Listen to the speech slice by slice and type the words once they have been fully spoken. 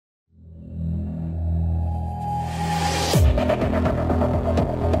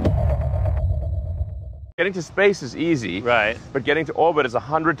Getting to space is easy, Right. but getting to orbit is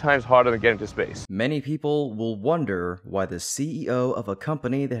 100 times harder than getting to space. Many people will wonder why the CEO of a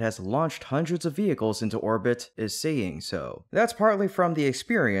company that has launched hundreds of vehicles into orbit is saying so. That's partly from the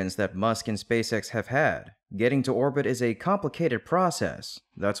experience that Musk and SpaceX have had. Getting to orbit is a complicated process.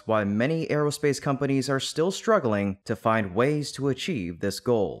 That's why many aerospace companies are still struggling to find ways to achieve this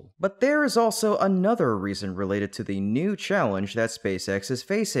goal. But there is also another reason related to the new challenge that SpaceX is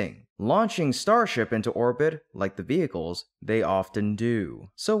facing: launching Starship into orbit, like the vehicles, they often do.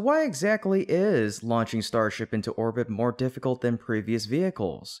 So why exactly is launching Starship into orbit more difficult than previous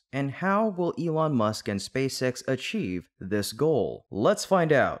vehicles? And how will Elon Musk and SpaceX achieve this goal? Let's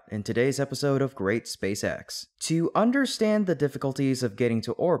find out in today's episode of Great SpaceX. To understand the difficulties of getting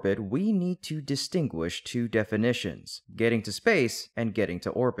to orbit, we need to distinguish two definitions: getting to space and getting to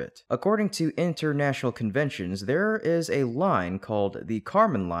orbit. According to international conventions, there is a line called the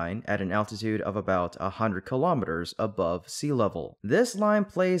Kármán line at an altitude of about 100 kilometers above sea level. This line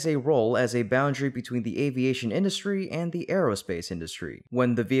plays a role as a boundary between the aviation industry and the aerospace industry.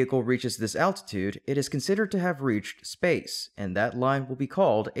 When the vehicle reaches this altitude, it is considered to have reached space, and that line will be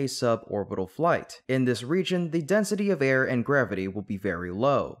called a suborbital flight. In this region, the density of air and gravity will be very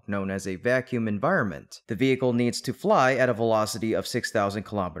low, known as a vacuum environment. The vehicle needs to fly at a velocity of 6,000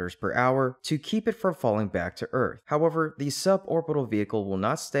 kilometers per hour to keep it from falling back to Earth. However, the suborbital vehicle will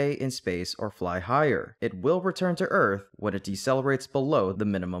not stay in space or fly higher. It will return to Earth when it decelerates below the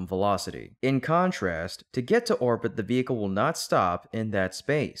minimum velocity. In contrast, to get to orbit, the vehicle will not stop in that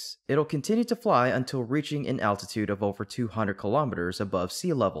space. It'll continue to fly until reaching an altitude of over 200 kilometers above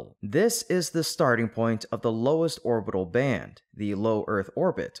sea level. This is the starting point of the lowest orbital band, the low Earth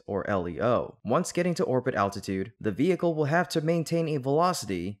orbit, or LEO. Once getting to orbit altitude, the vehicle will have to maintain a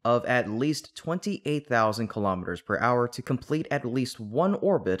velocity of at least 28,000 kilometers per hour to complete at least one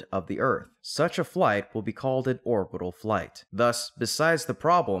orbit of the Earth. Such a flight will be called an orbital flight. Thus, besides the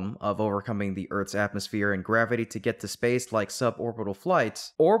problem of overcoming the Earth's atmosphere and gravity to get to space like suborbital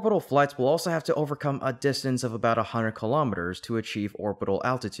flights, orbital flights will also have to overcome a distance of about 100 kilometers to achieve orbital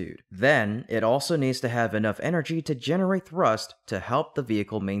altitude. Then, it also needs to have enough energy to generate thrust to help the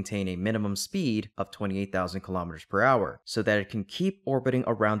vehicle maintain a minimum speed of 28,000 kilometers per hour, so that it can keep orbiting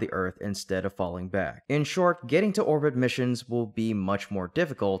around the Earth instead of falling back. In short, getting to orbit missions will be much more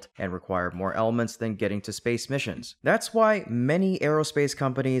difficult and require more elements than getting to space missions. That's why many aerospace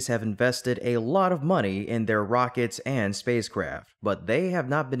companies have invested a lot of money in their rockets and spacecraft, but they have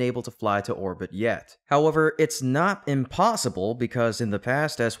not been able to fly to orbit yet. However, it's not impossible because in the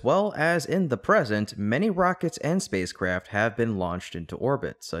past as well as in the present, many rockets and spacecraft have been launched into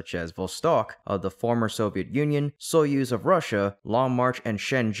orbit, such as Vostok of the former Soviet Union, Soyuz of Russia, Long March and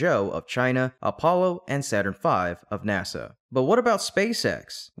Shenzhou of China, Apollo, and Saturn V of NASA. But what about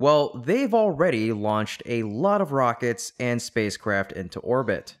SpaceX? Well, they've already launched a lot of rockets and spacecraft into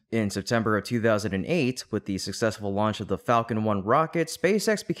orbit. In September of 2008, with the successful launch of the Falcon 1 rocket,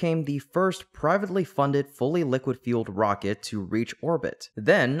 SpaceX became the first privately funded, fully liquid-fueled rocket to reach orbit.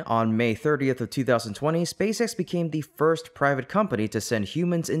 Then, on May 30th of 2020, SpaceX became the first private company to send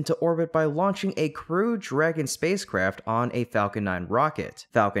humans into orbit by launching a Crew Dragon spacecraft on a Falcon 9 rocket.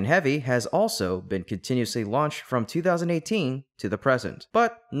 Falcon Heavy has also been continuously launched from 2018 to the present,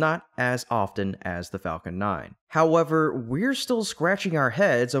 but not as often as the Falcon 9. However, we're still scratching our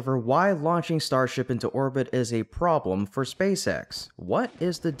heads over why launching Starship into orbit is a problem for SpaceX. What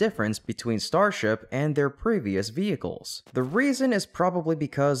is the difference between Starship and their previous vehicles? The reason is probably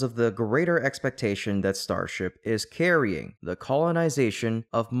because of the greater expectation that Starship is carrying: the colonization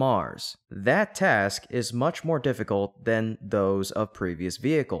of Mars. That task is much more difficult than those of previous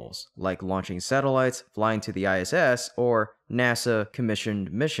vehicles, like launching satellites, flying to the ISS, or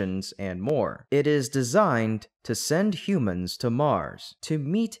NASA-commissioned missions, and more. It is designed to send humans to Mars. To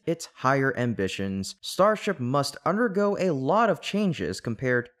meet its higher ambitions, Starship must undergo a lot of changes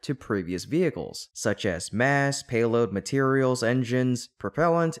compared to previous vehicles, such as mass, payload, materials, engines,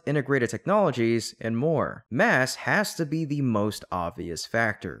 propellant, integrated technologies, and more. Mass has to be the most obvious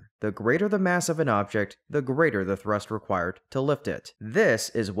factor. The greater the mass of an object, the greater the thrust required to lift it. This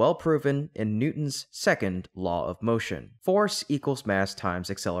is well proven in Newton's second law of motion. Force equals mass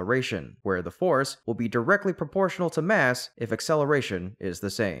times acceleration, where the force will be directly proportional to mass if acceleration is the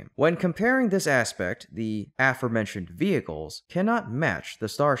same. When comparing this aspect, the aforementioned vehicles cannot match the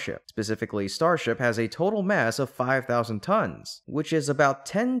Starship. Specifically, Starship has a total mass of 5,000 tons, which is about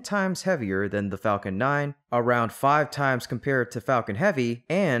 10 times heavier than the Falcon 9 around 5 times compared to Falcon Heavy,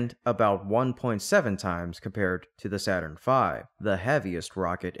 and about 1.7 times compared to the Saturn V, the heaviest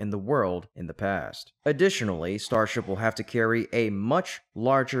rocket in the world in the past. Additionally, Starship will have to carry a much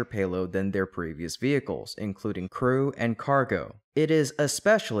larger payload than their previous vehicles, including crew and cargo. It is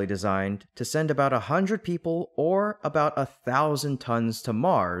especially designed to send about 100 people or about 1,000 tons to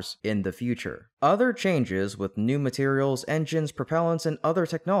Mars in the future. Other changes with new materials, engines, propellants, and other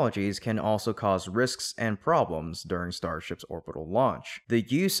technologies can also cause risks and problems during Starship's orbital launch. The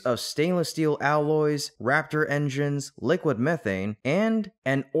use of stainless steel alloys, Raptor engines, liquid methane, and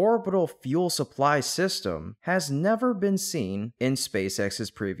an orbital fuel supply system has never been seen in SpaceX's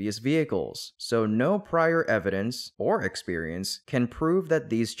previous vehicles, so no prior evidence or experience can prove that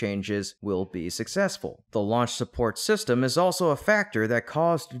these changes will be successful. The launch support system is also a factor that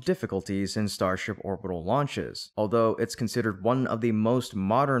caused difficulties in Starship orbital launches. Although it's considered one of the most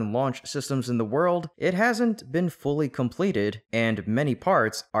modern launch systems in the world, it hasn't been fully completed, and many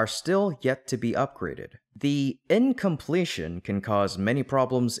parts are still yet to be upgraded. The incompletion can cause many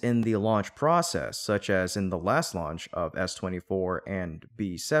problems in the launch process, such as in the last launch of S-24 and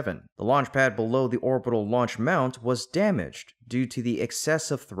B-7. The launch pad below the orbital launch mount was damaged due to the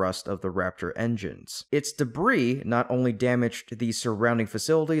excessive thrust of the Raptor engines. Its debris not only damaged the surrounding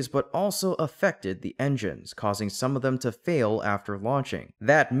facilities, but also affected the engines, causing some of them to fail after launching.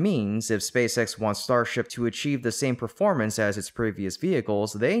 That means if SpaceX wants Starship to achieve the same performance as its previous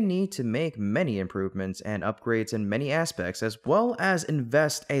vehicles, they need to make many improvements and upgrades in many aspects, as well as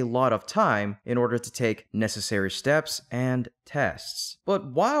invest a lot of time in order to take necessary steps and tests.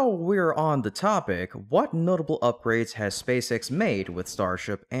 But while we're on the topic, what notable upgrades has SpaceX made with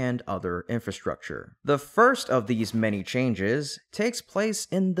Starship and other infrastructure? The first of these many changes takes place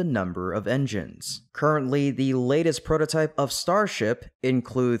in the number of engines. Currently, the latest prototype of Starship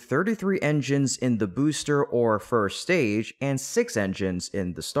include 33 engines in the booster or first stage and 6 engines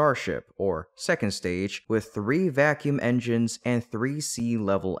in the Starship or second stage, with 3 vacuum engines and 3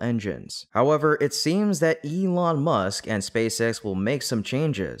 sea-level engines. However, it seems that Elon Musk and SpaceX will make some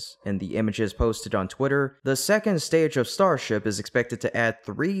changes. In the images posted on Twitter, the second stage of Starship is expected to add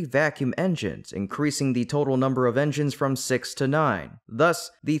 3 vacuum engines, increasing the total number of engines from 6 to 9.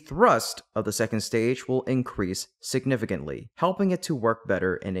 Thus, the thrust of the second stage will increase significantly, helping it to work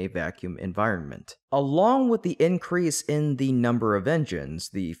better in a vacuum environment. Along with the increase in the number of engines,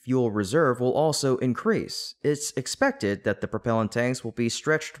 the fuel reserve will also increase. It's expected that the propellant tanks will be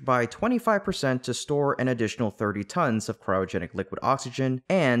stretched by 25% to store an additional 30 tons of cryogenic liquid oxygen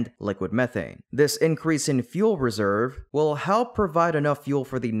and liquid methane. This increase in fuel reserve will help provide enough fuel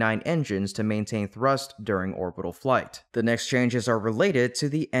for the 9 engines to maintain thrust during orbital flight. The next changes are related to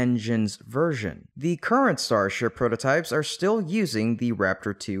the engine's version. The current Starship prototypes are still using the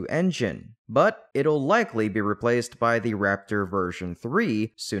Raptor 2 engine, but it'll likely be replaced by the Raptor version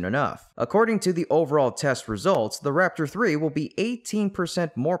 3 soon enough. According to the overall test results, the Raptor 3 will be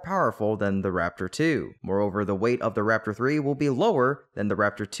 18% more powerful than the Raptor 2. Moreover, the weight of the Raptor 3 will be lower than the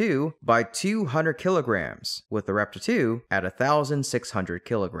Raptor 2 by 200 kilograms, with the Raptor 2 at 1,600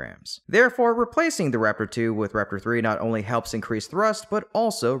 kilograms. Therefore, replacing the Raptor 2 with Raptor 3 not only helps increase thrust, but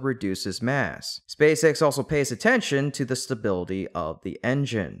also reduces mass. SpaceX also pays attention to the stability of the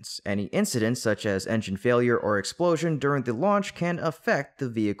engines. Any incidents such as engine failure or explosion during the launch can affect the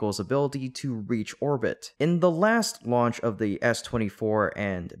vehicle's ability to reach orbit. In the last launch of the S-24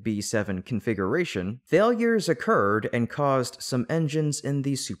 and B-7 configuration, failures occurred and caused some engines in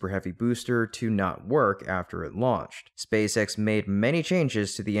the Super Heavy booster to not work after it launched. SpaceX made many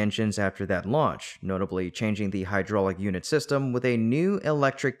changes to the engines after that launch, notably changing the hydraulic unit system with a new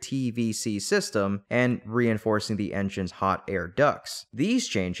electric TVC system and reinforcing the engine's hot air ducts. These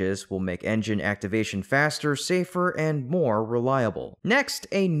changes will make engine activation faster, safer, and more reliable. Next,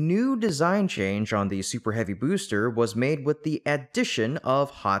 a new design change on the Super Heavy booster was made with the addition of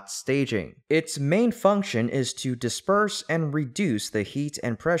hot staging. Its main function is to disperse and reduce the heat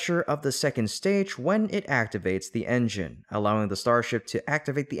and pressure of the second stage when it activates the engine, allowing the Starship to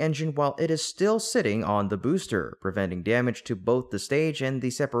activate the engine while it is still sitting on the booster, preventing damage to both the stage and the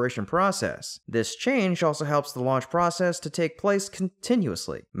separation process. This change also helps the launch process to take place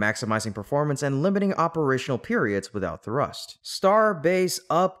continuously, maximizing performance and limiting operational periods without thrust. Starbase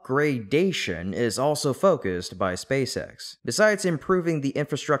upgradation is also focused by SpaceX. Besides improving the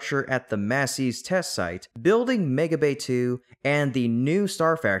infrastructure at the Massey's test site, building Mega Bay 2, and the new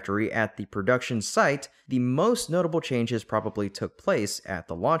Star Factory at the production site, the most notable changes probably took place at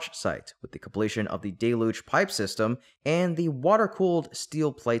the launch site, with the completion of the deluge pipe system and the water-cooled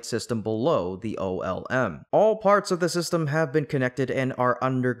steel plate system below the OLM. All parts of the system have been connected and are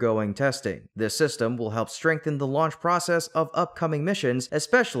undergoing testing. This system will help strengthen the launch process of upcoming missions,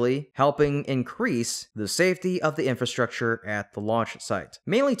 especially helping increase the safety of the infrastructure at the launch site,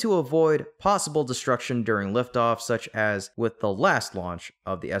 mainly to avoid possible destruction during liftoff, such as with the last launch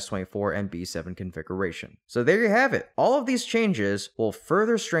of the S-24 and B-7 configuration. So there you have it. All of these changes will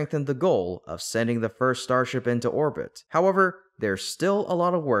further strengthen the goal of sending the first Starship into orbit. However, there's still a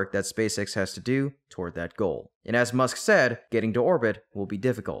lot of work that SpaceX has to do toward that goal. And as Musk said, getting to orbit will be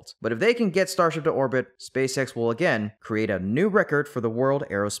difficult. But if they can get Starship to orbit, SpaceX will again create a new record for the world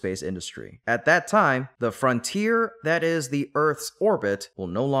aerospace industry. At that time, the frontier that is the Earth's orbit will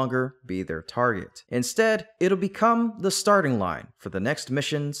no longer be their target. Instead, it'll become the starting line for the next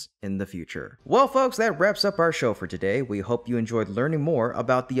missions in the future. Well, folks, that wraps up our show for today. We hope you enjoyed learning more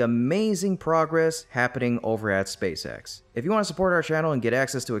about the amazing progress happening over at SpaceX. If you want to support our channel and get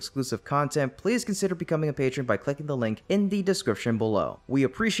access to exclusive content, please consider becoming a patron by clicking the link in the description below. We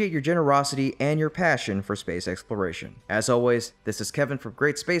appreciate your generosity and your passion for space exploration. As always, this is Kevin from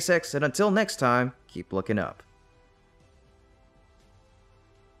Great SpaceX, and until next time, keep looking up.